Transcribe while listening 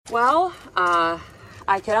Well,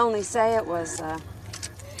 I could only say it was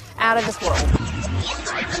out of this world.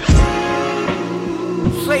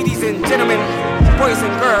 Ladies and gentlemen, boys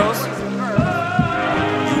and girls,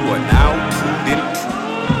 you are now tuned in to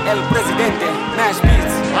El Presidente Mash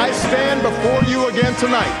Beats. I stand before you again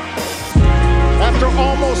tonight, after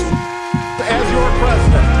almost as your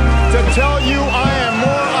president, to tell you I am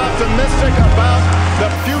more optimistic about the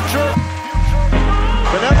future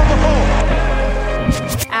than ever before.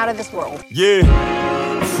 Out of this world. Yeah,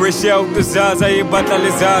 fresh out the Zaza, battle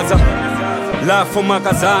Zaza. Laugh for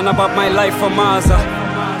Makazana, but my life for Maza.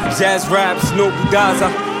 Jazz raps, no budaza.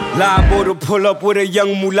 Labo to pull up with a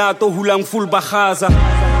young mulatto who lang full bahaza.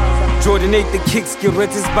 Jordan 8 the kicks, get rid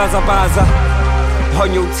is baza baza.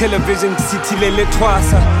 On your television, city lele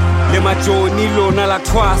twasa. Le ma Nilo na la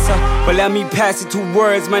twasa. But let me pass it to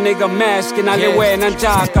words, my nigga mash, can I le wear na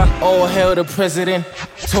jaka. All hail the president,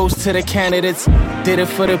 toast to the candidates. Did it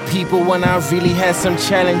for the people when I really had some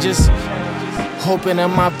challenges. Hoping that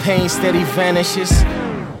my pain steady vanishes.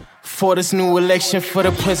 For this new election for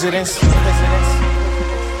the presidents.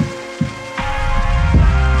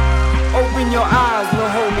 Open your eyes, no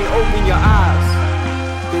homie, open your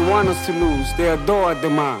eyes. They want us to lose, they adore our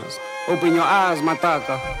demise. Open your eyes,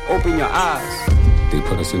 Mataka, open your eyes. They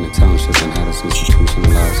put us in the township and had us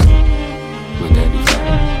institutionalized. My daddy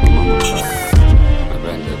died, my mama cried. My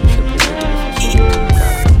granddaddy tripped his head before she went to the guy.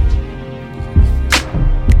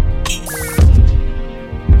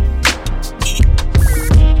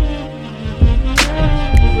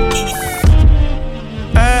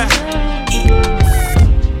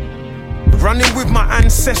 Running with my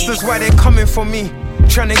ancestors, why they coming for me?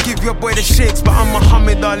 Trying to give your boy the shakes, but I'm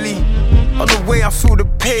Muhammad Ali. On the way I feel the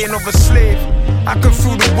pain of a slave. I can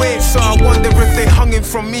feel the weight, so I wonder if they hunging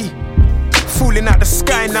from me. Falling out the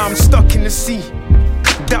sky, now I'm stuck in the sea.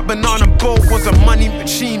 That banana boat was a money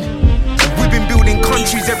machine. We've been building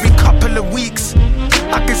countries every couple of weeks.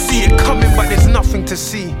 I can see it coming, but there's nothing to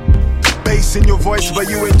see. Bass in your voice, but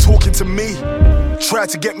you ain't talking to me. Tried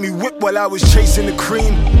to get me whipped while I was chasing the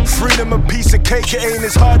cream. Freedom a piece of cake, it ain't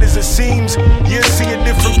as hard as it seems. You see a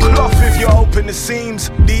different cloth if you open the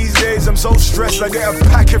seams. These days I'm so stressed, I get a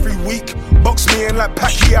pack every week. Box me in like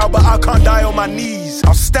Pacquiao, but I can't die on my knees.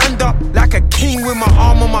 I'll stand up like a king with my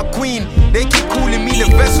arm on my queen. They keep calling me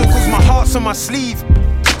the vessel cause my heart's on my sleeve.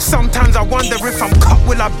 Sometimes I wonder if I'm cut,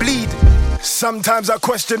 will I bleed? Sometimes I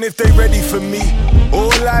question if they ready for me.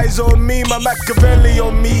 All eyes on me, my Machiavelli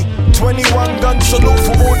on me. 21 guns salute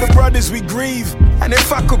for all the brothers we grieve. And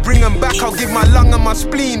if I could bring them back, I'll give my lung and my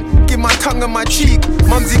spleen. Give my tongue and my cheek.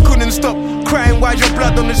 Mumsy couldn't stop crying, why's your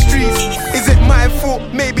blood on the streets? Is it my fault?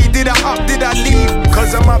 Maybe did I up, did I leave?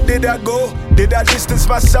 Cause I'm up, did I go? Did I distance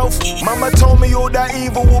myself? Mama told me all that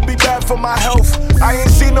evil will be bad for my health. I ain't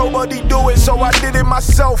seen nobody do it, so I did it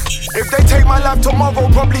myself. If they take my life tomorrow,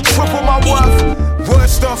 probably triple my worth.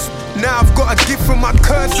 Worst off, now I've got a gift from my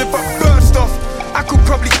curse. If I burst off, I could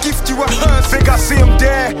probably gift you a hearse. Think I see him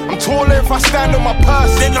there, I'm taller if I stand on my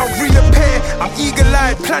purse. Then I'll reappear, I'm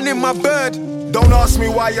eagle-eyed, planning my bird. Don't ask me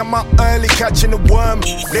why I'm up early catching the worm.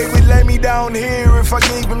 They would lay me down here if I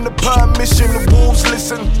gave them the permission. The wolves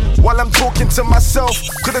listen while I'm talking to myself.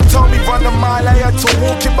 Could've told me run a mile, I had to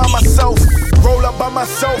walk it by myself. Roll up by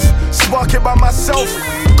myself, spark it by myself.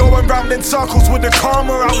 Going round in circles with the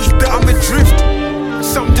karma, I was there. I'm adrift.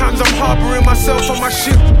 Sometimes I'm harboring myself on my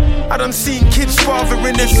ship. I done seen kids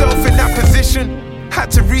fathering themselves in that position. Had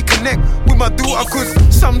to reconnect with my daughter,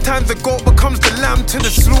 cause sometimes the goat becomes the lamb to the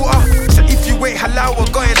slaughter. So if you wait halal or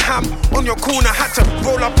going ham on your corner, had to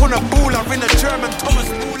roll up on a baller in a German Thomas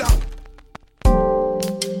Muller.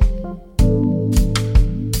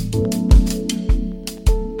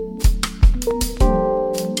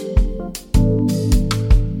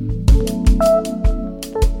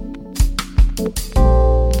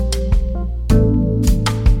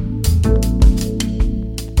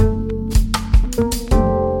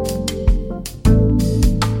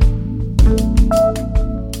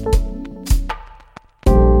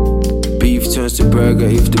 To burger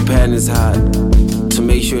if the pan is hot. To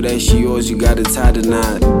make sure that she yours, you gotta tie the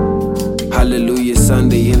knot. Hallelujah,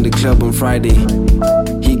 Sunday in the club on Friday.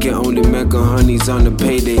 He can only make a honeys on the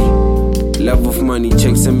payday. Love of money,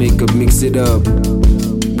 checks and makeup, mix it up.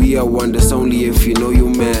 We are one, that's only if you know your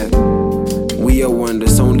math. We are one,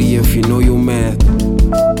 that's only if you know your math.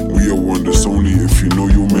 We are one, that's only if you know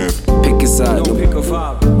your math. Pick a side, no, pick a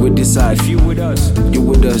vibe. We decide. If you with us, you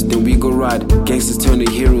with us, then we go ride. Gangsters turn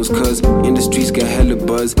to heroes, cause in the streets got hella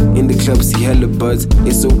buzz. In the club see hella buds.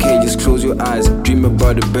 It's okay, just close your eyes. Dream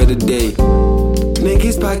about a better day.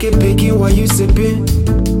 Niggas pocket picking while you sipping.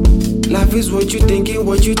 Life is what you thinking,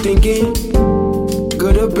 what you thinking. Go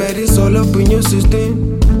to bed, it's all up in your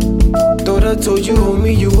system. Thought I told you,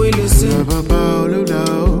 homie, you ain't listen.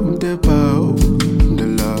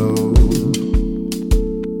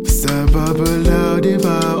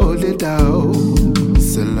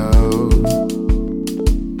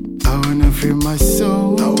 I wanna free my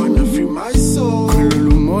soul. I wanna free my soul.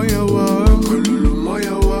 Kululu moya wako.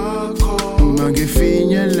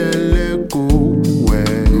 Magifinya lele kuwe.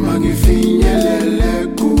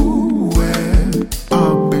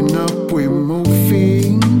 Up and up we're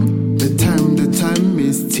moving. The time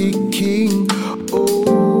is ticking.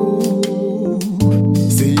 Oh,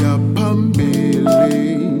 say up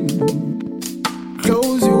pambele.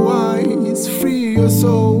 Close your eyes, free your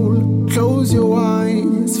soul. Close your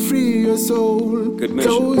eyes, free your soul. Good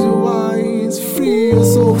mission. Close your eyes, free your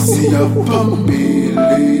soul. See up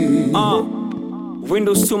pambele.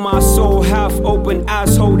 Windows to my soul, half open,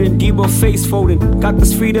 eyes holding, Debo face folding. Got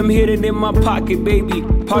this freedom hidden in my pocket, baby.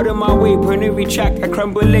 Part of my way, burn every track, I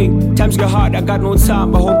crumble late. Times get hard, I got no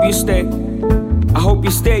time, but hope you stay. I hope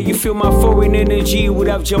you stay, you feel my foreign energy. Would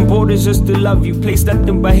have jumped borders just to love you. Place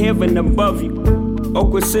nothing but heaven above you.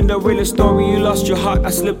 Awkward Cinderella story, you lost your heart, I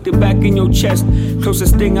slipped it back in your chest.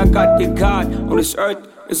 Closest thing I got to God on this earth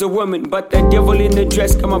is a woman, but that devil in the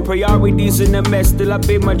dress got my priorities in a mess. Still I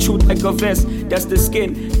bathe my truth like a vest. That's the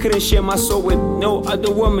skin, couldn't share my soul with no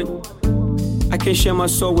other woman. I can't share my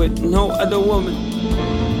soul with no other woman.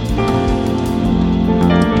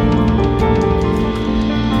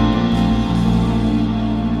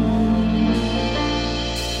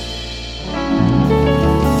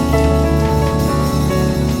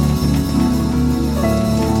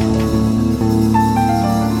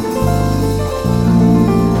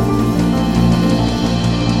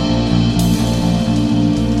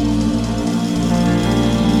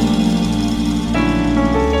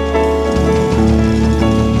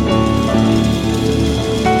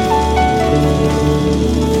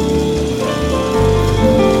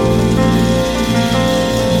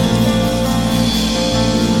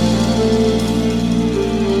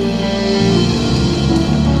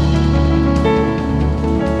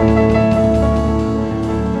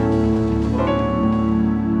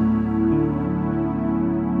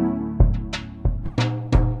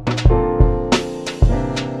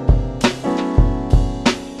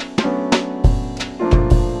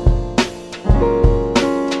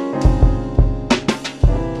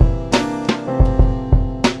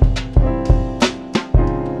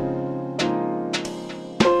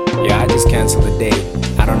 Cancel the date,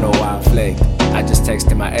 I don't know why I flaked. I just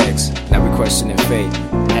texted my ex, now we questioning fate.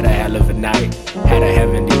 Had a hell of a night, had a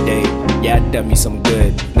heavenly day. Yeah, it done me some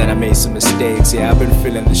good, then I made some mistakes. Yeah, I've been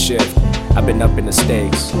feeling the shift, I've been up in the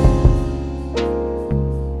stakes.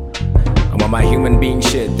 I'm on my human being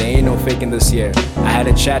shit, there ain't no faking this year. I had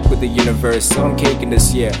a chat with the universe, so I'm caking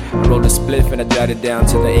this year. I rolled a spliff and I jotted down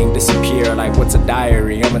till the ink disappear. Like what's a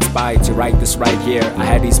diary, I'm inspired to write this right here. I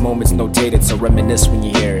had these moments notated, so reminisce when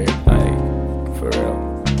you hear it. Like, for real.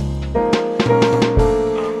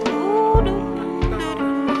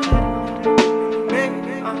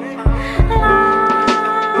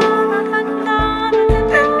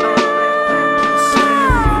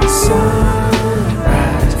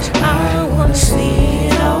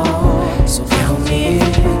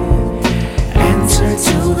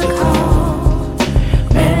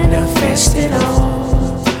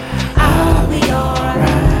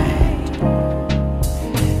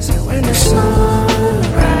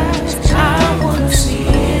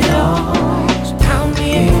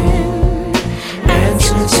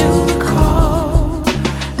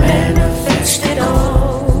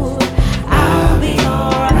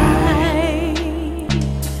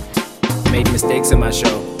 Mistakes in my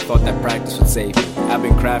show, thought that practice would save me. I've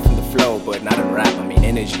been crafting the flow, but not in rap, I mean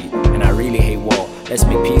energy. And I really hate war. Let's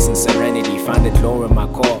make peace and serenity, find the glow in my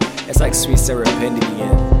core. It's like sweet serendipity,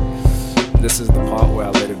 and this is the part where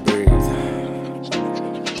I let it breathe.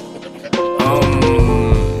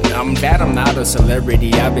 I'm glad I'm not a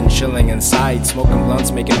celebrity. I've been chilling inside, smoking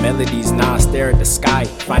blunts, making melodies. Now I stare at the sky,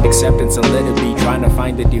 find acceptance and let it be. Trying to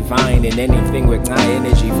find the divine in anything with my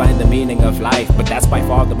energy. Find the meaning of life, but that's by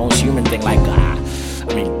far the most human thing. Like,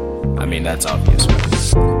 I mean that's obvious,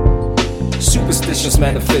 right? Superstitions,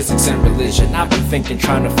 metaphysics, and religion. I've been thinking,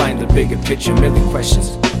 trying to find the bigger picture. Million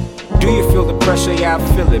questions. Do you feel the pressure? Yeah, I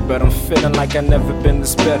feel it, but I'm feeling like I've never been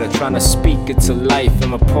this better. Trying to speak it to life.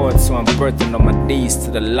 I'm a poet, so I'm birthing on my D's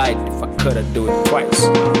to the light. If I could, I'd do it twice.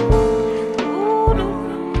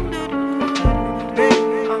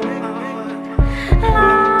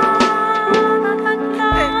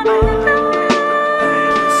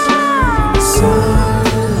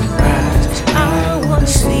 Sunrise, I wanna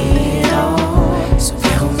see it all. So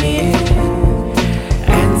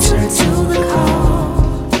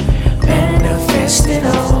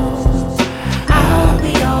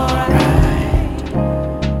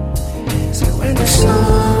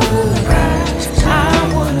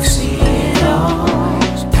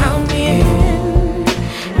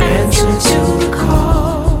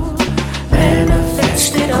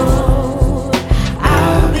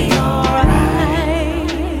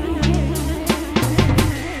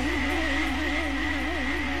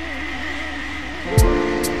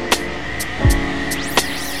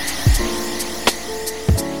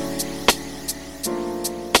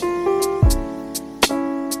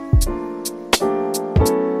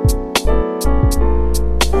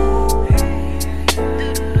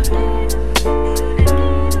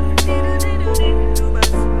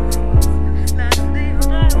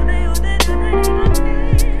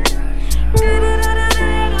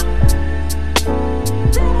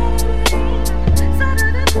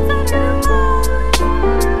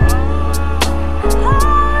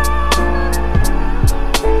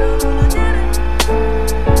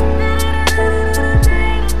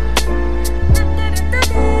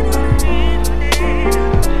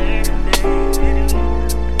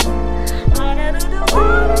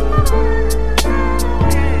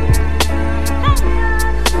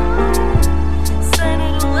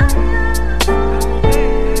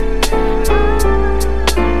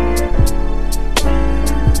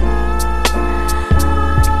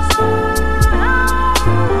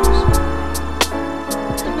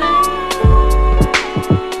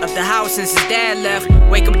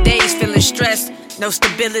stressed. No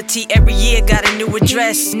stability, every year got a new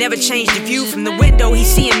address. Never changed the view from the window, he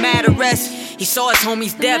seeing mad arrest. He saw his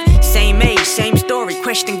homie's death, same age, same story.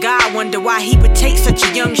 Questioned God, wonder why he would take such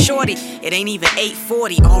a young shorty. It ain't even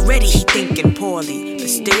 8:40, already he thinking poorly. But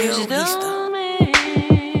still, he's the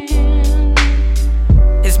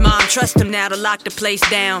His mom trusts him now to lock the place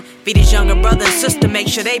down. Feed his younger brother and sister, make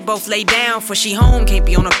sure they both lay down. For she home, can't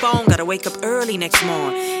be on the phone, gotta wake up early next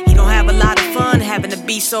morning. He don't have a lot of fun having to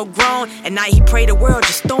be so grown. At night he pray the world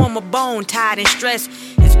just throw him a bone, tired and stressed.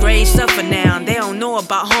 His grades suffer now and they don't know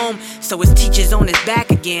about home. So his teacher's on his back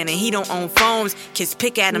again and he don't own phones. Kids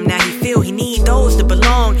pick at him now, he feel he need those to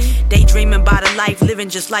belong. Daydreaming about a life living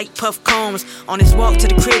just like Puff Combs. On his walk to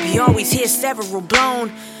the crib he always hears several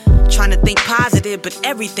blown. Trying to think positive, but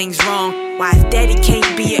everything's wrong. Why his daddy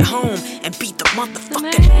can't be at home and beat the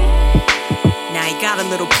motherfucker? Now he got a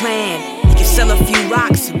little plan. He can sell a few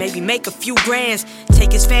rocks and maybe make a few grands.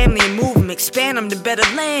 Take his family and move him, expand them to better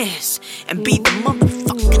lands. And beat the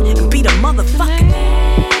motherfucker, and beat a motherfucker.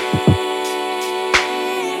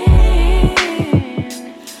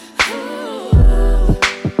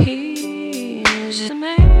 He's the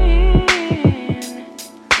man.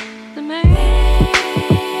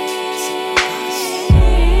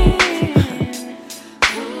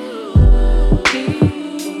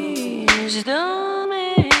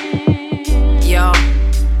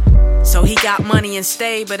 So he got money and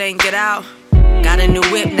stay, but ain't get out. Got a new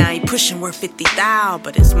whip, now he pushing worth 50,000.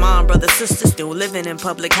 But his mom, brother, sister still living in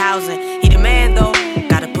public housing. He the man though,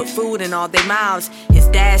 gotta put food in all their mouths. His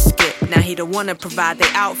dad skipped, now he the one to provide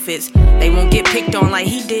their outfits. They won't get picked on like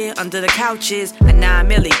he did under the couches. A 9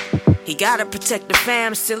 milli. He gotta protect the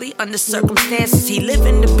fam, silly. Under circumstances, he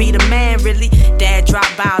living to be the man, really. Dad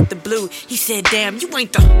dropped by out the blue. He said, damn, you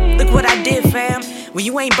ain't the... Look what I did, fam. When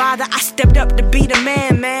you ain't bother, I stepped up to be the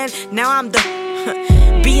man, man. Now I'm the...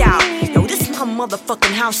 Be out. Yo, this is my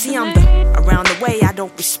motherfucking house. See, I'm the... Around the way, I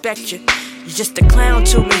don't respect you. You just a clown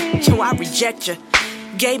to me. Yo, I reject you.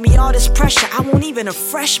 Gave me all this pressure. I won't even a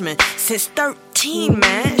freshman. Since 13,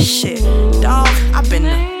 man. Shit. Dog, I've been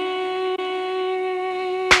the...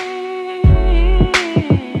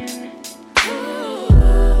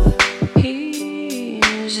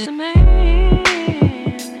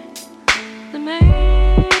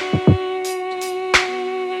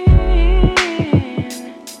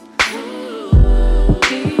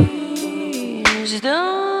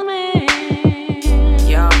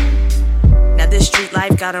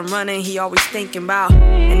 Got him running, he always thinking about.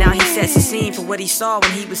 And now he sets the scene for what he saw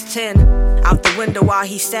when he was 10. Out the window while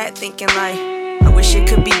he sat thinking like, I wish it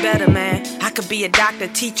could be better, man. I could be a doctor,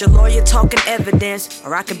 teacher, lawyer, talking evidence.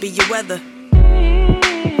 Or I could be your weather.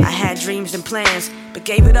 I had dreams and plans, but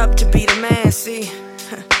gave it up to be the man, see.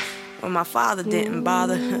 When my father didn't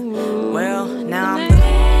bother. Well, now I'm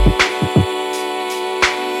the...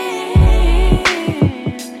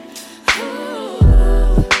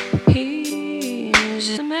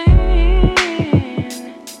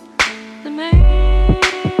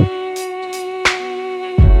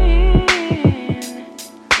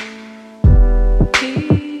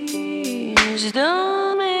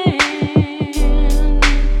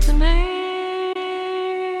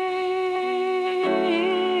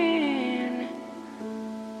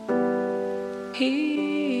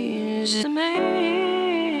 He's the man,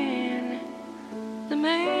 the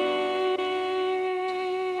man.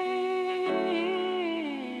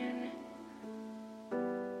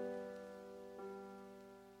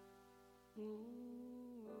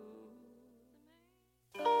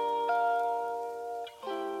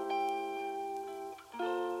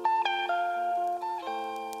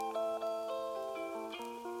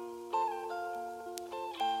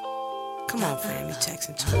 Come on, fam, you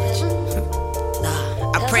texting too much.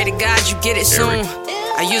 I pray to God you get it soon.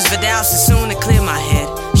 I use Vidal Sassoon to clear my head.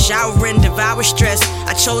 Shower and devour stress.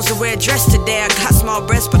 I chose to wear a dress today. I got small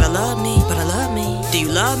breasts, but I love me, but I love me. Do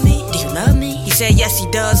you love me? Do you love me? He said yes he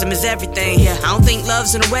does, I'm his everything. Yeah, I don't think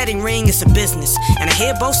love's in a wedding ring, it's a business. And I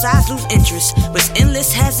hear both sides lose interest. What's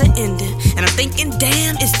endless has an ending. And I'm thinking,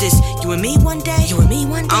 damn, is this you and me one day? You and me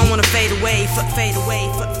one day? I don't wanna fade away, fade away,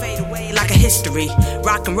 fade away. Like a history,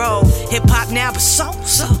 rock and roll, hip hop now, but so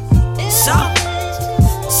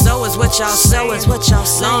is what y'all say.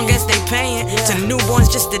 Long as they paying to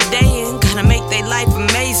newborns just a day in. Gotta make their life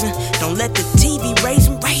amazing. Don't let the TV raise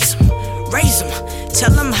them.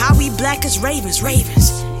 Tell them how we black as ravens.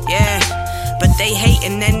 Yeah, but they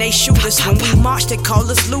hatin' and they shoot us. When we march they call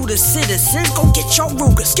us looters. Citizens, go get your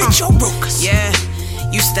Rugers. Yeah,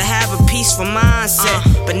 used to have a peaceful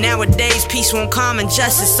mindset, but nowadays peace won't come and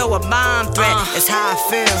justice. So a bomb threat is how I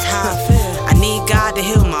feel. I need God to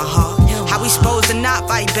heal my heart. How we supposed to not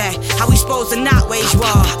fight back? How we supposed to not wage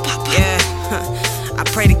war? Yeah, I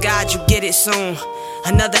pray to God you get it soon.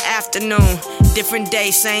 Another afternoon, different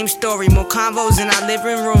day, same story. More convos in our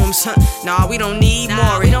living rooms. Nah, we don't need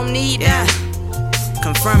more. We don't need that.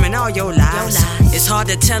 Confirming all your lies. It's hard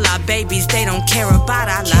to tell our babies they don't care about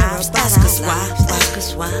our lives. Ask us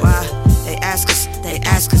why. Why? They ask us why. They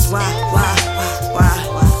ask us why.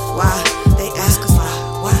 They ask us why.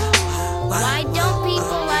 Why don't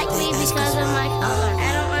people like me because of my color?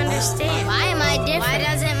 I don't understand. Why am I different? Why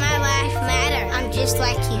doesn't my life matter? I'm just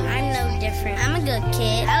like you. I'm no different. I'm a good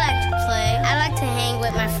kid. I like to play. I like to hang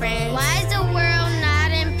with my friends. Why is the world not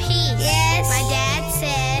in peace? Yes. My dad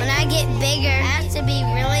said when I get bigger, I have to be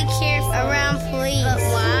really careful around police. But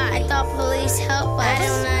why? I thought police help us. I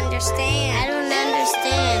don't understand. I don't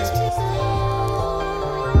understand.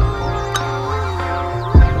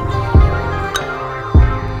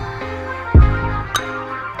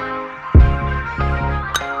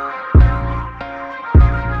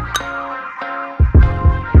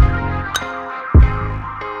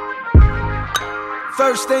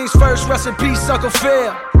 First things first, rest in peace, Uncle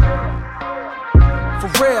Phil. For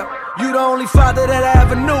real, you the only father that I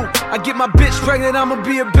ever knew. I get my bitch pregnant, I'ma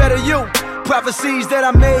be a better you. Prophecies that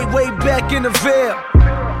I made way back in the veil.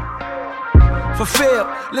 Fulfilled.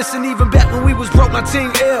 Listen, even back when we was broke, my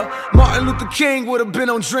team ill. Martin Luther King would've been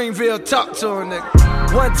on Dreamville. Talk to a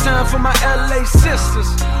nigga. One time for my LA sisters.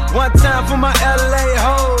 One time for my LA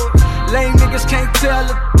hoes. Lame niggas can't tell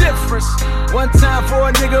the difference. One time for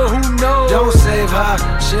a nigga who knows. Don't save her,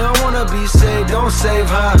 she don't wanna be saved. Don't save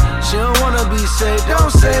her, she don't wanna be saved.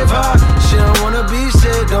 Don't save her, she don't wanna be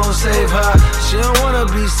saved. Don't save her, she don't wanna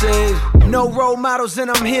be saved. No role models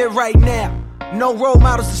and I'm here right now. No role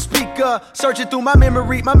models to speak of. Searching through my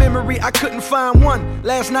memory, I couldn't find one.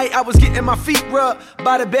 Last night I was getting my feet rubbed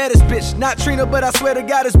by the baddest bitch. Not Trina, but I swear to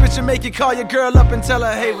God this bitch will make you call your girl up and tell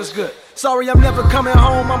her, hey, what's good? Sorry, I'm never coming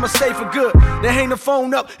home, I'ma stay for good. Then hang the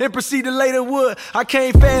phone up and proceed to later wood. I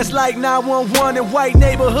came fast like 911 in white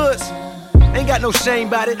neighborhoods. Ain't got no shame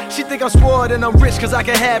about it. She think I'm spoiled and I'm rich cause I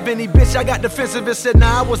can have any bitch. I got defensive and said,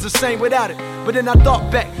 nah, I was the same without it. But then I thought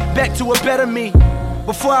back to a better me.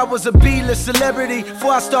 Before I was a B-list celebrity,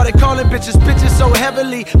 before I started calling bitches so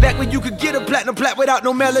heavily. Back when you could get a platinum plat without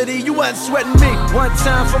no melody, you wasn't sweating me. One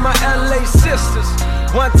time for my LA sisters,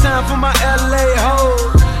 one time for my LA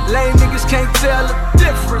hoes. Lame niggas can't tell the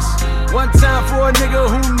difference. One time for a nigga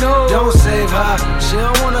who knows. Don't save her, she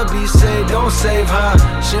don't wanna be saved. Don't save her,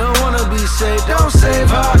 she don't wanna be saved. Don't save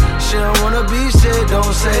her, she don't wanna be saved.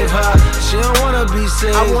 Don't save her, she don't wanna be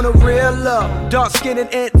saved. I want a real love, dark skin and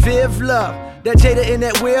Aunt Viv love. That Jada in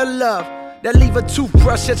that weird love. That leave a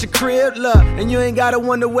toothbrush at your crib, love. And you ain't gotta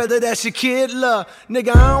wonder whether that's your kid, love.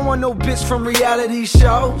 Nigga, I don't want no bitch from reality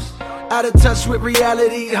shows. Out of touch with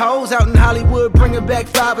reality hoes. Out in Hollywood, bringing back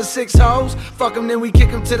 5 or 6 hoes. Fuck them, then we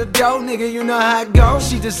kick them to the door, nigga, you know how it goes.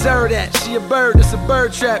 She deserve that, she a bird, it's a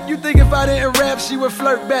bird trap. You think if I didn't rap, she would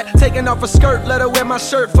flirt back. Taking off her skirt, let her wear my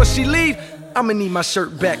shirt before she leave. I'ma need my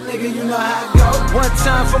shirt back, nigga, you know how it goes. One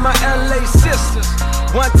time for my LA sisters,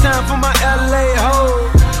 one time for my LA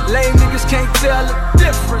hoes. Lame niggas can't tell the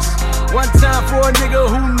difference. One time for a nigga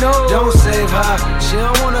who knows. Don't save her, she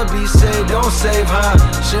don't wanna be saved. Don't save her,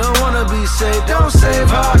 she don't wanna be saved. Don't save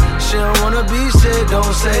her, she don't wanna be saved.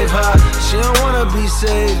 Don't save her, she don't wanna be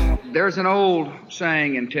saved. There's an old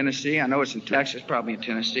saying in Tennessee, I know it's in Texas, probably in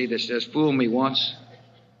Tennessee, that says, fool me once,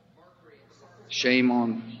 shame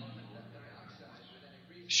on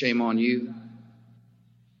you.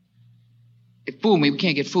 If fool me, we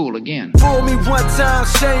can't get fooled again. Fool me one time,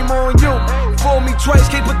 shame on you. Fool me twice,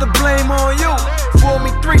 can't put the blame on you. Fool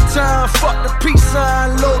me 3 times, fuck the peace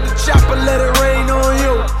sign. Load the chopper, let it rain on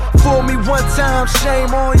you. Fool me one time,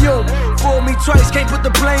 shame on you. Fool me twice, can't put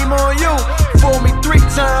the blame on you. Fool me 3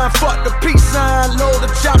 times, fuck the peace sign. Load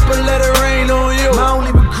the chopper, let it rain on you. My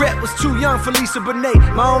only regret was too young for Lisa Bonet.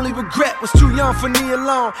 My only regret was too young for Nia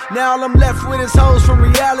Long. Now all I'm left with is hoes from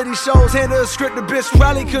reality shows. Hand her a script, the bitch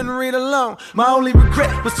probably couldn't read alone. My only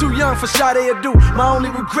regret was too young for Sade Adu. My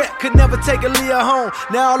only regret could never take Aaliyah home.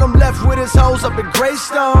 Now all I'm left with is hoes up in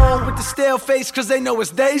Greystone with the stale face cause they know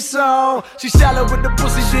it's they song. She shallow with the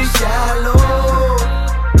pussy, she shallow.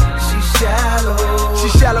 She shallow. She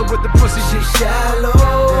shallow with the pussy, she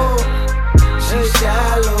shallow. She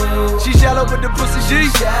shallow. She shallow with the pussy, she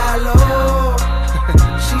shallow.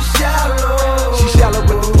 She shallow. She shallow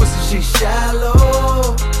with the pussy, she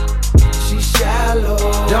shallow. She shallow.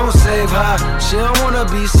 Don't save her, she don't wanna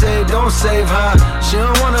be saved. Don't save her, she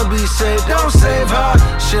don't wanna be saved. Don't save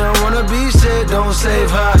her, she don't wanna be saved. Don't save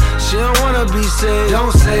her, she don't wanna be saved,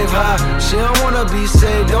 don't save her. She don't wanna be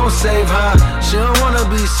saved, don't save her. She don't wanna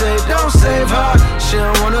be saved, don't save her. She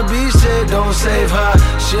don't wanna be saved, don't save her.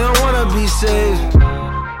 She don't wanna be saved.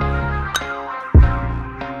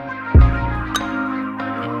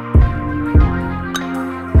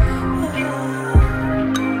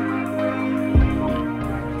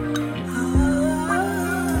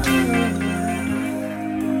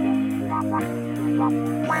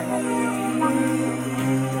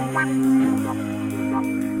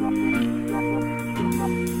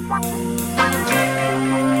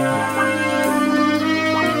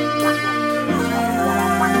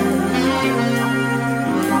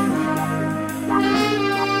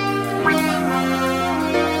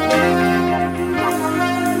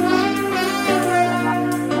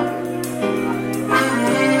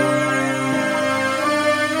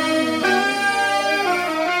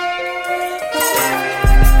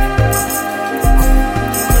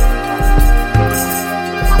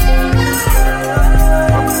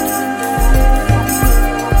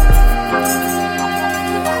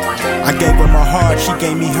 She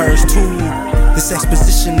gave me hers too. This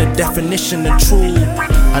exposition, the definition of true.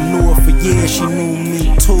 I knew her for years, she knew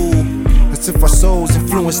me too. As if our souls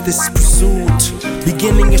influenced this pursuit.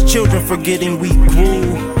 Beginning as children, forgetting we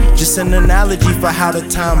grew. Just an analogy for how the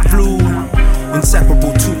time flew.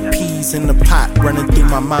 Inseparable, two peas in the pot, running through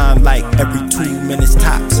my mind like every 2 minutes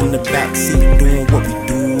tops. In the backseat, doing what we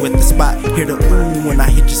do at the spot. Hear the ooh when I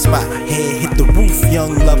hit your spot. Head hit the roof,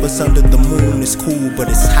 young lovers under the moon. It's cool, but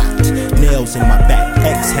it's hot. Nails in my back,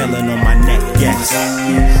 exhaling on my neck, yes.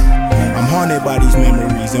 I'm haunted by these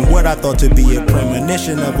memories, and what I thought to be a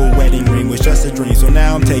premonition of a wedding ring was just a dream. So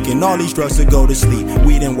now I'm taking all these drugs to go to sleep.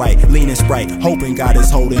 Weed and white, leaning Sprite, hoping God is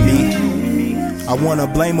holding me. I wanna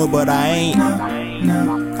blame her, but I ain't.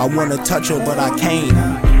 I wanna touch her, but I can't.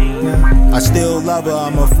 I still love her,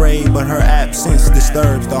 I'm afraid, but her absence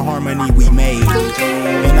disturbs the harmony we made.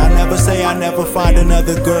 And I never say I never find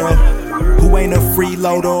another girl who ain't a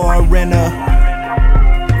freeloader or a renter,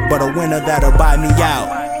 but a winner that'll buy me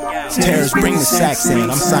out. Terrors, bring the sax in,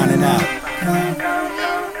 I'm signing out.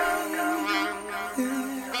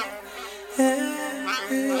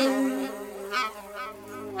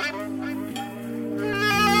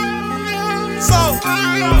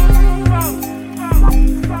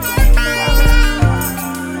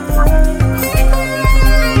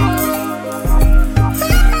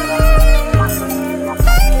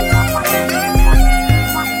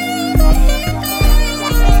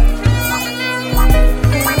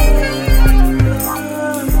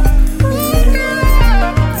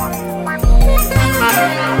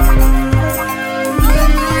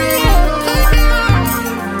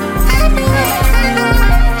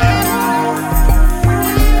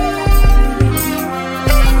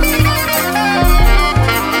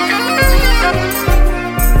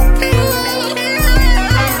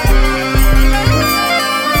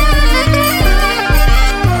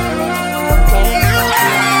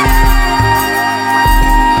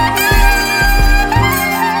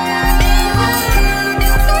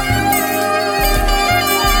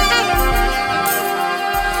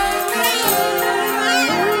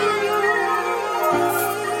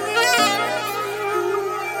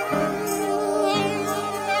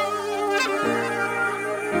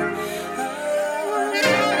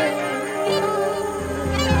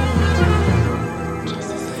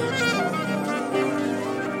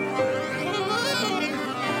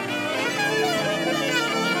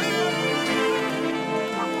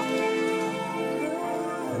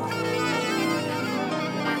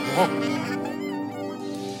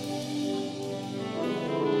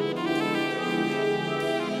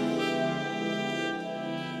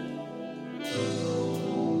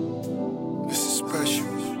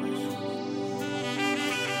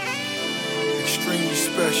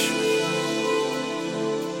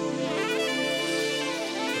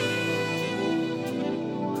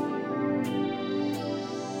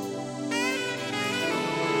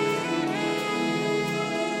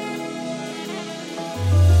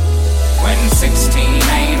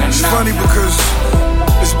 It's funny because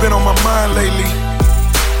it's been on my mind lately.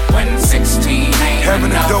 When 16 ain't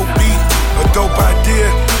having enough. a dope beat, a dope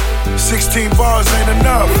idea. 16 bars ain't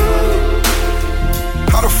enough.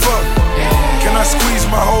 How the fuck can I squeeze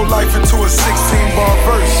my whole life into a 16-bar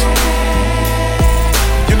verse?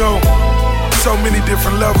 You know, so many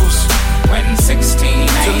different levels when 16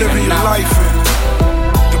 ain't to living your life and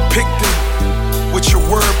depicting with your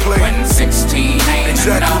wordplay when 16 ain't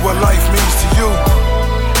exactly enough. what life means to you.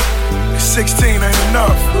 16 ain't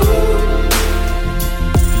enough.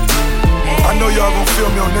 I know y'all gon' feel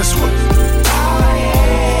me on this one.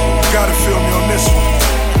 Gotta feel me on this one.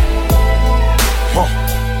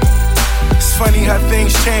 funny how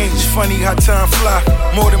things change, funny how time fly.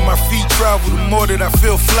 More than my feet travel, the more that I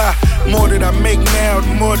feel fly. More that I make now,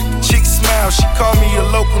 the more that the chick smile. She called me a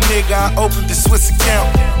local nigga, I opened the Swiss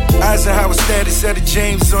account. Eisenhower status at a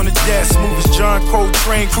James on the desk. Smooth as John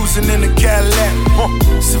Coltrane, cruising in the Cadillac.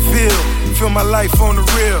 Seville, feel my life on the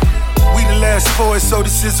real. We the last boys, so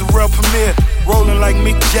this is a real premiere. Rolling like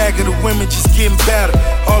Mick Jagger, the women just getting better.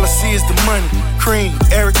 All I see is the money, Cream,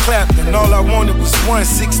 Eric Clapton. All I wanted was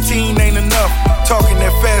 116 ain't enough. Talking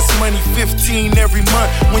that fast money, 15 every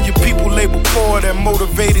month. When your people label poor, that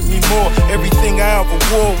motivated me more. Everything I ever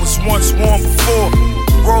wore was once worn before.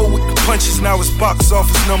 Roll with the punches, now it's box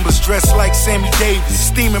office numbers. Dressed like Sammy Davis,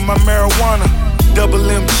 steaming my marijuana. Double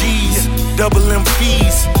MGs, double M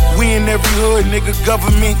fees. We in every hood, nigga,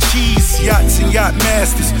 government cheese. Yachts and yacht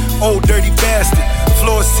masters, old dirty bastard.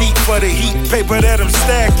 Floor seat for the heat, paper that I'm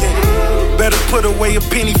stacking. Better put away a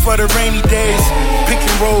penny for the rainy days. Pick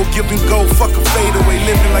and roll, give and go, fuck a fadeaway.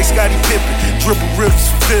 Living like Scottie Pippen, dribble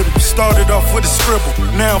rivers for fiddle. Started off with a scribble,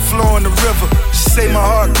 now I'm flowing the river. She say my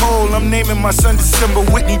heart cold, I'm naming my son December.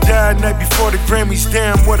 Whitney died night before the Grammys,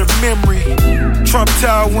 damn what a memory. Trump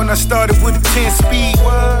Tower when I started with a 10 speed.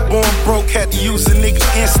 Born broke, had to use a nigga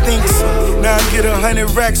instincts. Now I get 100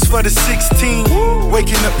 racks for the 16.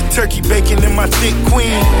 Waking up the turkey bacon in my thick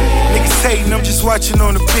queen. Niggas hating, I'm just watching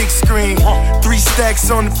on the big screen. 3 stacks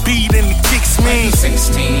on the beat and the kicks mean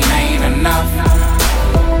 16 ain't enough.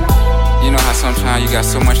 You know how sometimes you got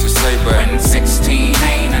so much to say, but when 16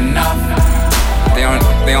 ain't enough,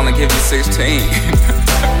 they only give you 16.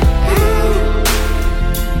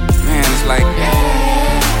 Man, it's like,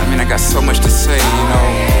 I mean, I got so much to say, you know.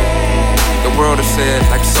 The world has said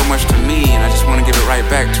like so much to me, and I just want to give it right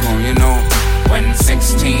back to them, you know. When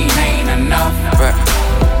 16 ain't enough, but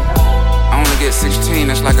I only get 16,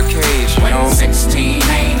 it's like a cage, you know. When 16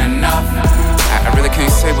 ain't enough, I really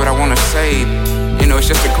can't say what I want to say. You know, it's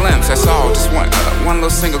just a glimpse, that's all. Just one little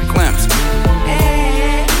single glimpse.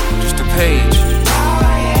 Just a page.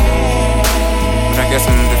 But I guess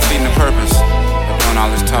I'm defeating the purpose of doing all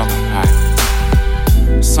this talking.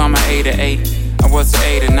 Alright. Summer 88, I was at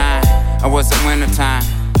 8 or 9. I was at wintertime.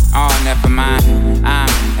 Oh, never mind. I'm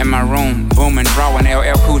in my room, booming, drawing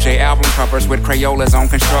LL Cool J album covers with Crayolas on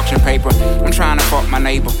construction paper. I'm trying to fuck my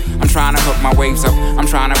neighbor. I'm trying to hook my waves up. I'm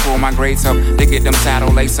trying to pull my grades up to get them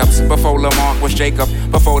saddle lace-ups. Before Lamarck was Jacob.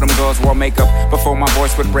 Before them girls wore makeup. Before my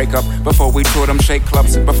voice would break up. Before we toured them shake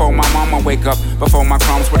clubs. Before my mama wake up. Before my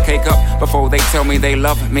crumbs would cake up. Before they tell me they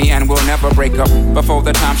love me and will never break up. Before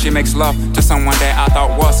the time she makes love to someone that I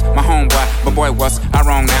thought was my homeboy. But boy, was I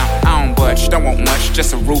wrong now? I don't budge, don't want much,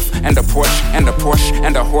 just a roof and a porch and a Porsche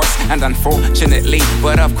and a horse. And unfortunately,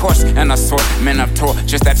 but of course, an assortment of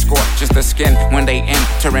torches that scorches the skin when they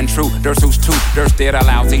enter intruders who's too dirty did a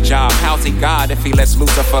lousy job. How's he God if he lets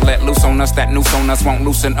Lucifer let loose on us? That noose on us won't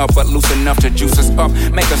loosen up, but loose enough to juice us up.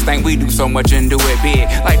 Make us think we do so much and do it big,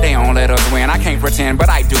 like they don't let us win. I can't pretend, but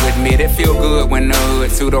I do admit it feel good when the hood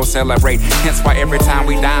pseudo celebrate. Hence why every time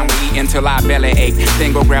we dine, we eat until our belly ache.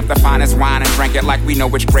 Then go grab the finest wine and drink it like we know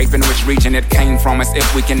which grape and which region it came from. As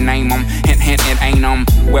if we can name them. Hint, hint, it ain't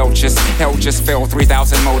Welch's. Hell just fell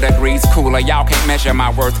 3,000 more degrees cooler. Y'all can't measure my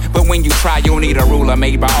worth, but when you try, you'll need a ruler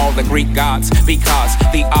made by all the Greek gods. Because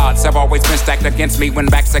the odds have always been stacked against me when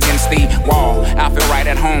back's against the wall. I feel right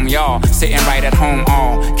at home, y'all, sitting right at home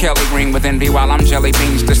all Kelly green with envy while I'm jelly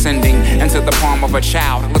beans descending into the palm of a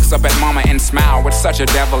child. Looks up at mama and smile with such a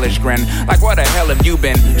devilish grin. Like, where the hell have you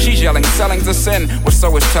been? She's yelling, selling's a sin. Well,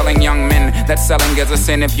 so is telling young men that selling is a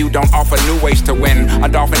sin if you don't offer new ways to win. A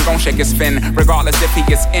dolphin gon' shake his fin, regardless if he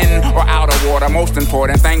gets in or out of water. Most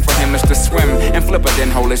important thing for him is to swim. And Flipper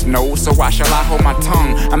didn't hold his nose, so why shall I hold my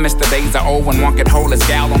tongue? I miss the days of old when one could hold his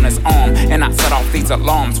gal on his arm. And I set off these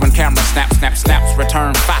alarms when cameras snap, snap, snaps,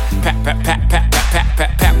 return fire. Pat, pat, pat, pat, pat, pat,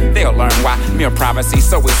 pat, pat. They'll learn why mere privacy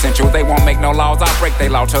so essential. They won't make no laws, I'll break their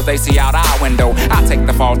law till they see out our window. I take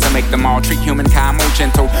the fall to make them all treat humankind more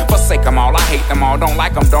gentle. Forsake them all, I hate them all, don't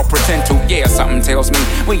like them, don't pretend to. Yeah, something tells me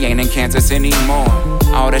we ain't in Kansas anymore.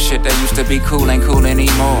 All the shit that used to be cool ain't cool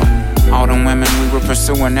anymore. All them women we were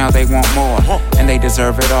pursuing, now they want more. And they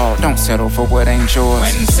deserve it all, don't settle for what ain't yours.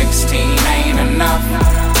 When 16 ain't enough,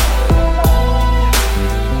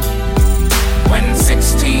 when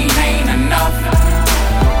 16 ain't enough,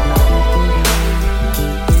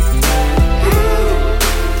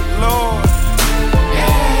 Lord,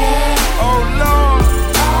 oh Lord,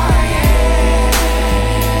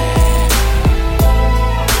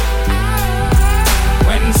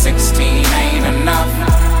 when 16 ain't enough,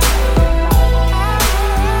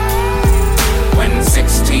 when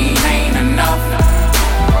 16 ain't enough,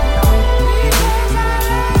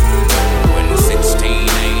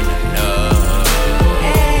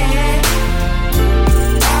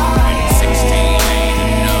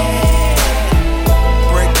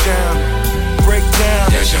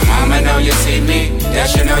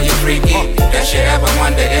 freaky? Does you ever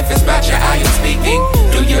wonder if it's about your I am speaking?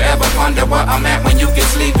 Do you ever wonder where I'm at when you get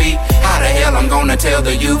sleepy? How the hell I'm gonna tell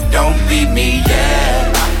the youth don't beat me, yeah.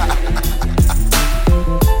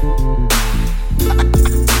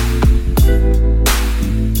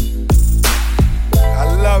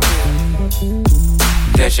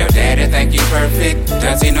 Does your daddy think you perfect?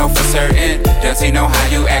 Does he know for certain? Does he know how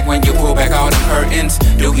you act when you pull back all the curtains?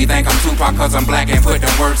 Do he think I'm Tupac cause I'm black and put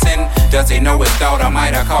them words in? Does he know his daughter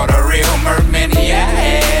might have caught a real merman?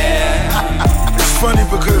 Yeah. It's funny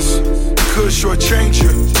because we could shortchange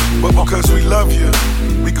you, but because we love you,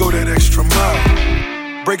 we go that extra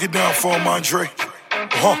mile. Break it down for him, Andre.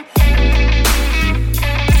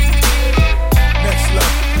 Next level.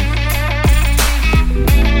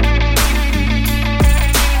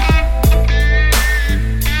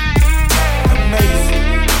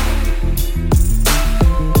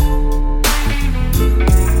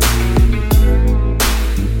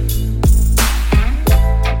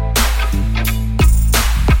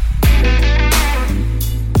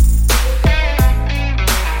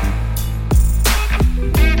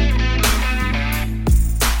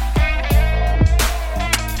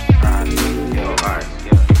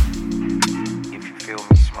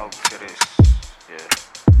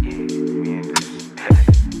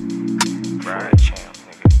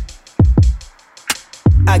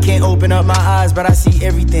 I can't open up my eyes, but I see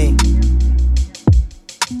everything.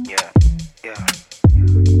 Yeah.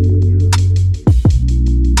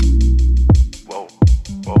 Whoa.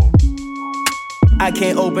 I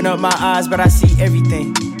can't open up my eyes, but I see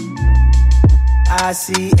everything. I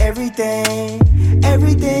see everything,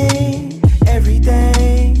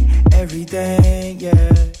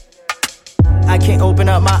 yeah. I can't open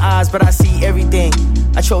up my eyes, but I see everything.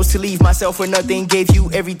 I chose to leave myself where nothing gave you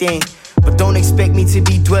everything. But don't expect me to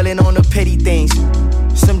be dwelling on the petty things.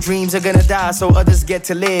 Some dreams are gonna die so others get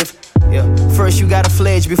to live. Yeah. First you gotta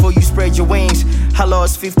fledge before you spread your wings. I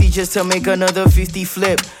lost 50 just to make another 50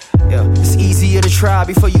 flip. Yeah. It's easier to try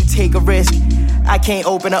before you take a risk. I can't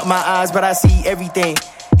open up my eyes, but I see everything.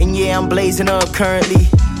 And yeah, I'm blazing up currently.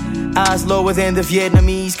 Eyes lower than the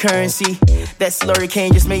Vietnamese currency. That slurry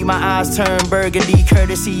can't just make my eyes turn burgundy.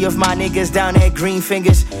 Courtesy of my niggas down at Green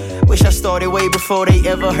Fingers. Wish I started way before they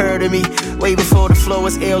ever heard of me. Way before the flow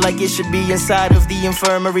was ill like it should be inside of the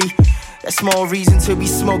infirmary. That's small reason to be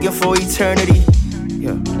smoking for eternity.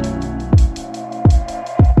 Yeah.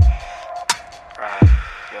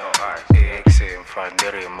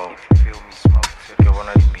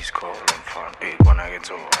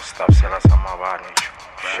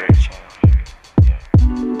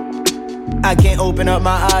 I can't open up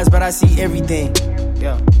my eyes, but I see everything.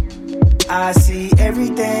 Yeah. I see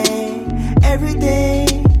everything,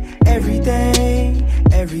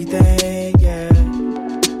 yeah.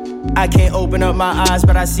 I can't open up my eyes,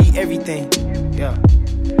 but I see everything. Yeah.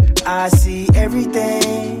 I see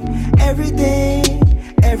everything,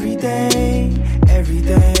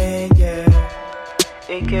 yeah.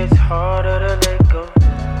 It gets harder to let go.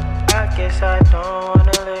 I guess I don't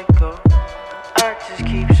wanna let go. I just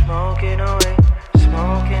keep smoking away.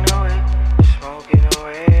 Oh.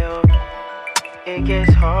 It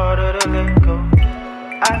gets harder to let go.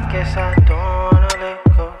 I guess I don't wanna let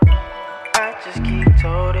go. I just keep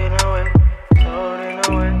toting away.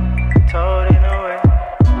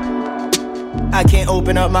 I can't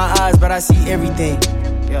open up my eyes, but I see everything.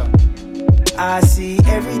 Yeah. I see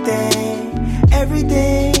everything,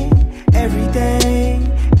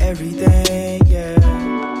 yeah.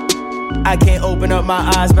 I can't open up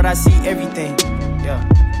my eyes, but I see everything. Yeah.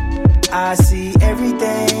 I see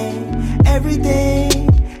everything,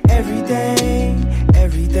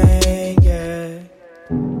 yeah.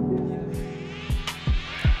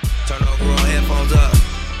 Turn over all headphones up.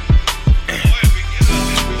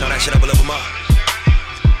 Turn that shit up a little bit more.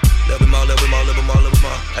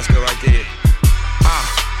 That's good right there.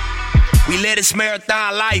 We live this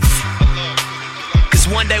marathon life. Cause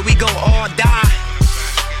one day we gon' all die.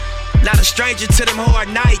 Not a stranger to them hard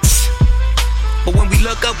nights. But when we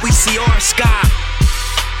look up, we see orange sky.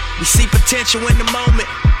 We see potential in the moment.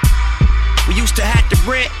 We used to have to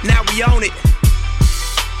rent, now we own it.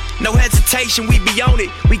 No hesitation, we be on it.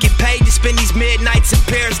 We get paid to spend these midnights in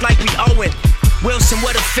Paris like we owe it. Wilson,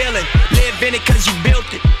 what a feeling. Live in it cause you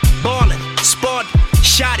built it. Ballin', spoiled it,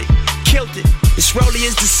 shot it, killed it. This rollie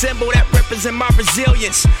is the symbol that represent my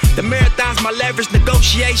resilience. The marathon's my leverage,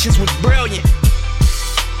 negotiations was brilliant.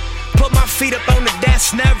 Put my feet up on the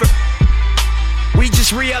desk, never. We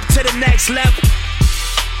just re-up to the next level.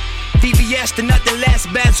 VVS to nothing less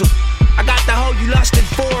bezel. I got the hoe you lustin'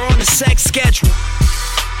 for on the sex schedule.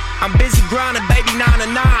 I'm busy grinding, baby, 9 to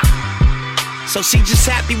 9. So she just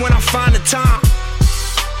happy when I find the time.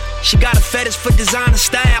 She got a fetish for designer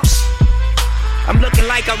styles. I'm looking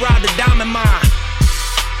like I robbed a diamond mine.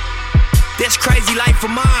 This crazy life of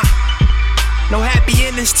mine. No happy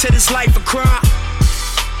endings to this life of crime.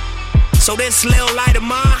 So this little light of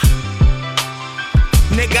mine,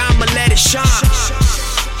 nigga, I'ma let it shine.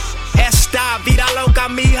 Esta vida loca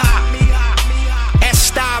mija.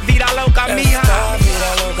 Esta vida loca mija.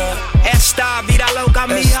 Esta vida loca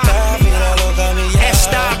mija.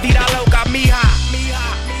 Esta vida loca mija.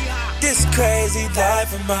 This crazy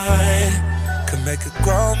life of mine could make a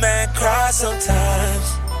grown man cry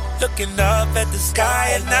sometimes. Looking up at the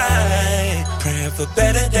sky at night, praying for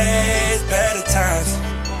better days, better times.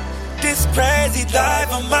 This crazy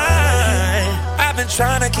life of mine, I've been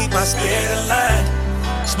trying to keep my spirit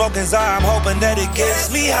aligned. Smoking Zara, I'm hoping that it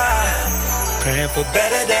gets me high. Praying for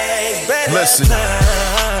better days, better Listen,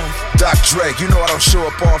 times. Doc Dre, you know I don't show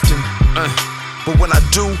up often. But when I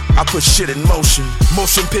do, I put shit in motion.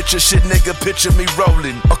 Motion picture shit, nigga, picture me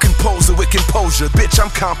rolling. A composer with composure, bitch, I'm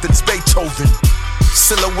Compton's Beethoven.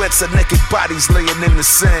 Silhouettes of naked bodies laying in the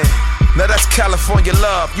sand. Now that's California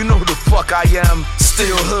love, you know who the fuck I am.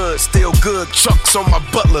 Still hood, still good, trucks on my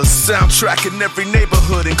butlers. Soundtrack in every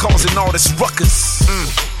neighborhood and causing all this ruckus.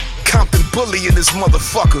 Compton bully in this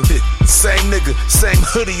motherfucker. Same nigga, same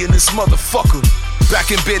hoodie in this motherfucker. Back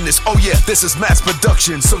in business, oh yeah, this is mass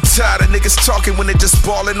production. So tired of niggas talking when they just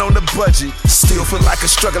ballin' on the budget. Still feel like a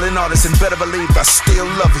struggling artist and better believe I still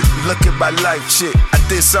love it. Look at my life, shit, I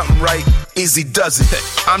did something right, easy does it.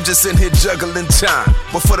 I'm just in here juggling time,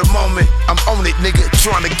 but for the moment, I'm on it, nigga,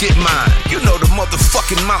 trying to get mine. You know the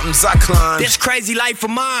motherfucking mountains I climb. This crazy life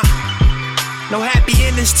of mine, no happy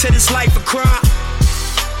endings to this life of crime.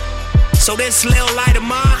 So this little light of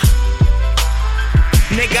mine,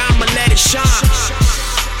 nigga, I'ma let it shine.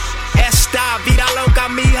 Esta vida loca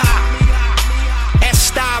mija.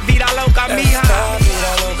 Esta vida loca mija.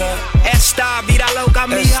 Esta vida loca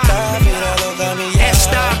mija.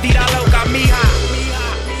 Esta vida loca mija.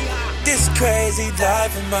 This crazy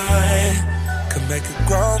life of mine could make a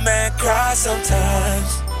grown man cry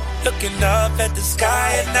sometimes. Looking up at the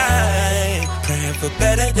sky at night, praying for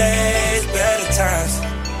better days, better times.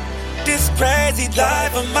 This crazy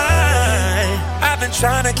life of mine, I've been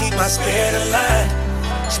trying to keep my spirit alive.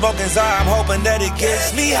 Smoking Zara, I'm hoping that it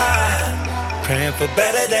gets me high. Praying for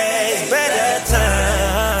better days, better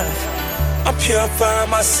times. I'm purifying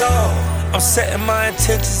my soul. I'm setting my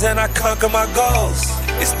intentions and I conquer my goals.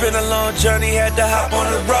 It's been a long journey, had to hop on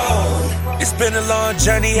the road. It's been a long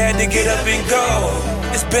journey, had to get up and go.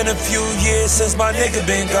 It's been a few years since my nigga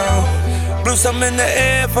been gone. Blew some in the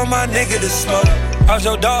air for my nigga to smoke. I was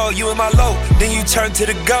your dog, you in my low, then you turn to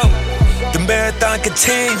the GOAT. The marathon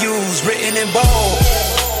continues, written in bold.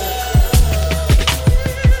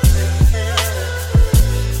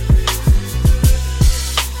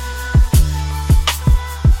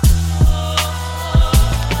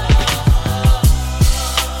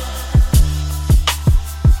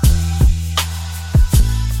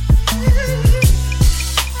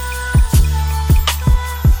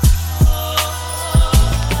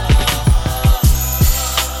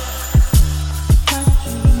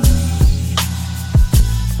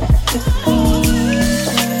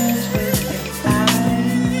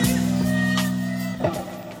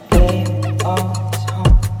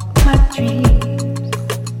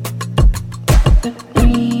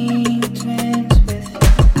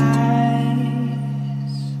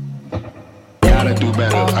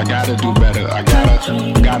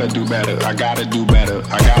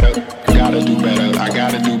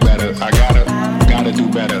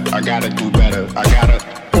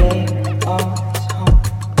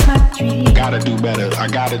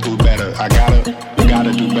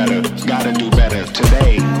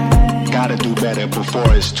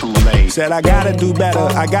 Said I gotta do better,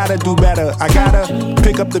 I gotta do better. I gotta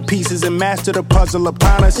pick up the pieces and master the puzzle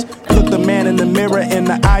upon us. Look the man in the mirror in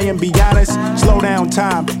the eye and be honest. Slow down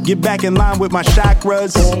time, get back in line with my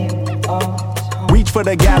chakras. Reach for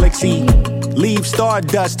the galaxy, leave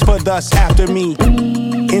stardust for thus after me.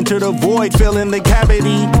 Enter the void, fill in the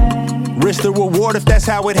cavity. Risk the reward if that's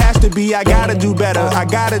how it has to be. I gotta do better, I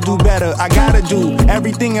gotta do better. I gotta do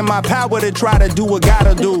everything in my power to try to do what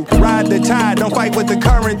gotta do. Ride the tide, don't fight with the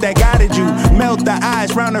current that guided you. Melt the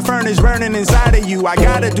ice round the furnace burning inside of you. I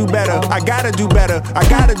gotta do better, I gotta do better. I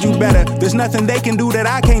gotta do better. There's nothing they can do that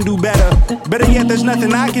I can't do better. Better yet, there's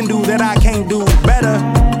nothing I can do that I can't do better.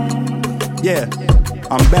 Yeah,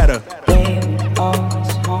 I'm better.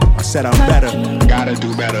 I said I'm better. Gotta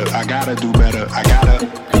do better, I gotta do better. I gotta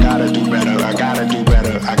do better, I gotta do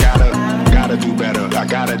better. I gotta do better, I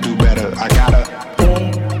gotta do better. I gotta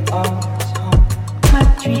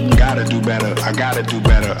gotta do better. I gotta do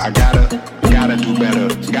better. I gotta do better.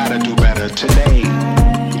 Gotta do better today.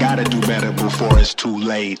 Gotta do better before it's too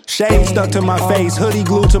late. Shade stuck to my face, hoodie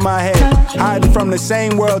glued to my head. Hiding from the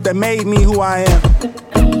same world that made me who I am.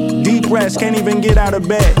 Depressed, can't even get out of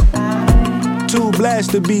bed. Too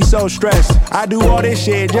blessed to be so stressed. I do all this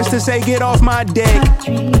shit just to say get off my dick.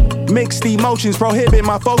 Mixed emotions prohibit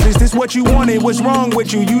my focus. This what you wanted, what's wrong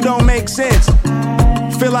with you? You don't make sense.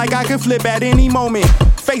 Feel like I can flip at any moment.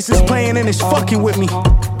 Faces playing and it's fucking with me.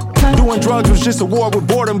 Doing drugs was just a war with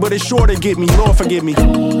boredom, but it's sure to get me. Lord forgive me.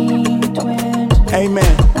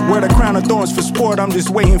 Amen. Wear the crown of thorns for sport. I'm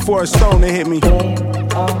just waiting for a stone to hit me.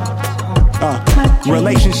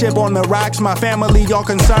 Relationship on the rocks, my family all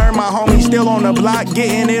concerned. My homie still on the block,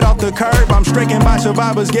 getting it off the curb. I'm stricken by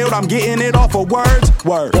survivor's guilt, I'm getting it off of words.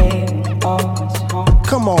 Word.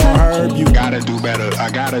 Come on, Herb, you gotta do better.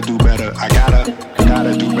 I gotta do better. I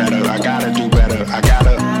gotta do better. I gotta do better. I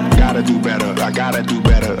gotta do better. I gotta do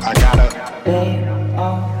better. I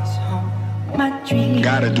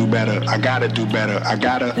gotta do better. I gotta do better. I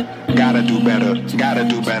gotta do better. Gotta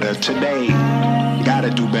do better today. Gotta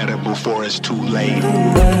do better before it's too late. When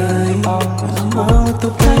I'm born with the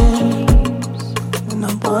wind, when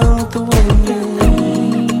I'm born with the wind,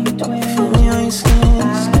 you feel me on your skin,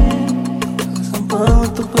 'cause I'm born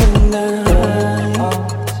with the wind,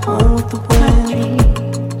 born with the wind,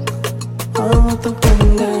 born with the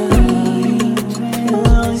wind, you feel me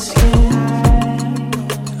on your skin,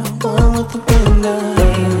 I'm born with the wind.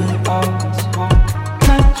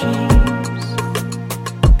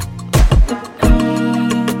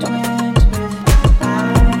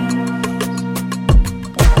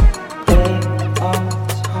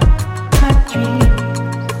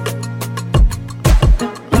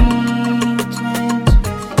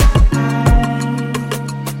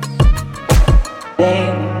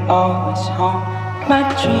 Always haunt my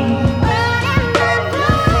dreams.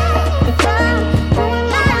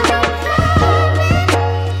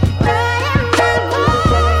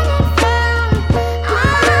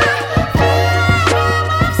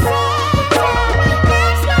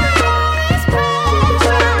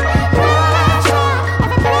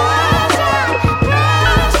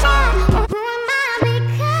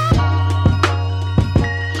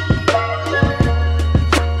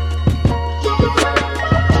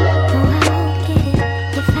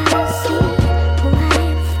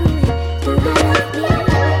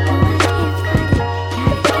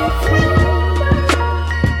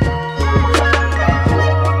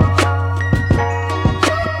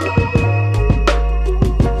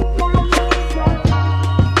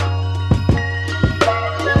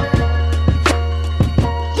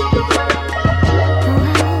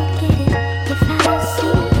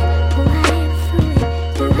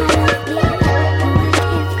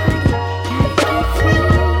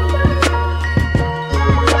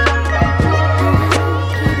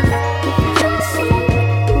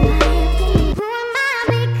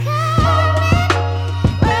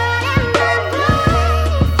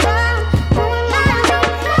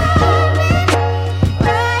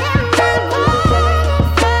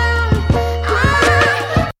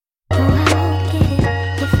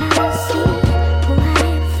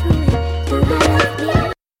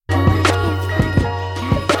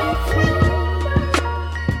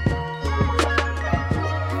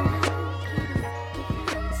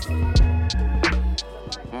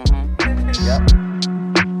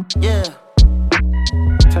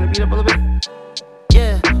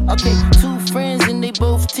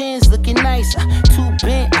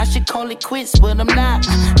 Quits, but I'm not.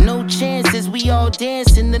 No chances, we all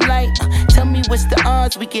dance in the light. Tell me what's the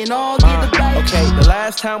odds we can all get a bite. Okay, the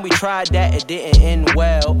last time we tried that, it didn't end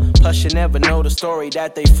well. Plus, you never know the story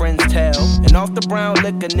that they friends tell. And off the brown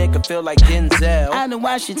liquor, nigga feel like Denzel. Out in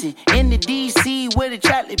Washington, in the DC, with a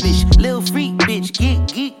chocolate bitch. Lil freak bitch, get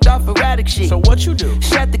geeked off erotic shit. So what you do?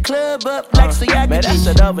 Shut the club up like so y'all man, that's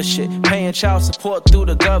that other shit. Paying child support through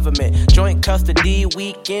the government. Joint custody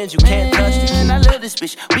weekends, you can't touch the kid. I love this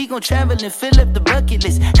bitch. We gon' travel and fill up the bucket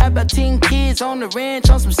list. How about 10 kids on the ranch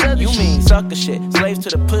on some southern shit? You mean sucker shit. Slaves to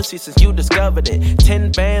the pussy since you discovered it.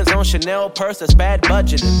 10 bands on Chanel purse, that's bad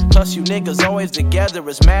budgeting. Plus you niggas always together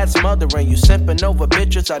is mad smothering. You simping over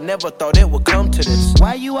bitches, I never thought it would come to this.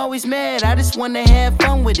 Why you always mad? I just wanna have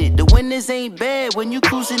fun with it. The winters ain't bad when you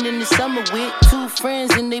cruising in the summer with 2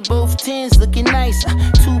 friends and they both 10s looking nice.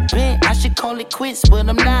 Too bent, I should call it quits, but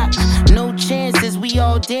I'm not. No chances, we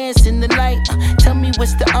all dance in the light. Tell me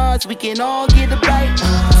what's the odds we can all get a bite.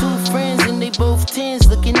 2 friends and they both 10s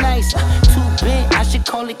looking nice. Too bent, I should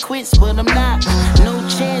call it quits, but I'm not. No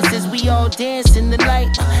chances, we all dance in the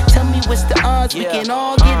light. Tell me what's the odds we can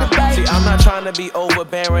all get a bite. See, I'm not trying trying to be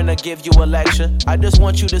overbearing or give you a lecture. I just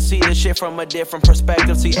want you to see the shit from a different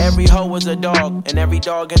perspective. See, every hoe is a dog, and every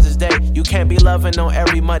dog has his day. You can't be loving on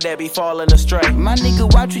every mud that be falling astray. My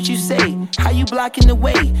nigga, watch what you say. How you blocking the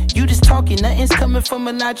way? You just talking, nothing's coming from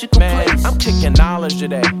a logical place. I'm kicking knowledge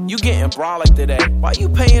today. You getting brolic today. Why you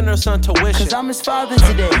paying her son tuition? Cause I'm his father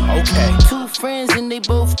today. Okay. 2 friends and they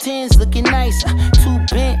both 10s, looking nice. 2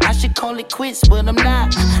 bent, I should call it quits, but I'm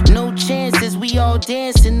not. No chances, we all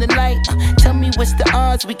dance in the light. Tell me what's the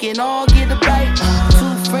odds, we can all get a bite.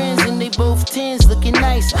 2 friends and they both 10s, looking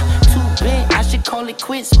nice. 2 bent, I should call it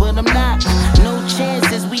quits, but I'm not. No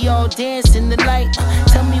chances, we all dance in the light.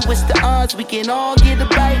 Tell me what's the odds, we can all get a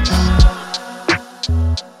bite.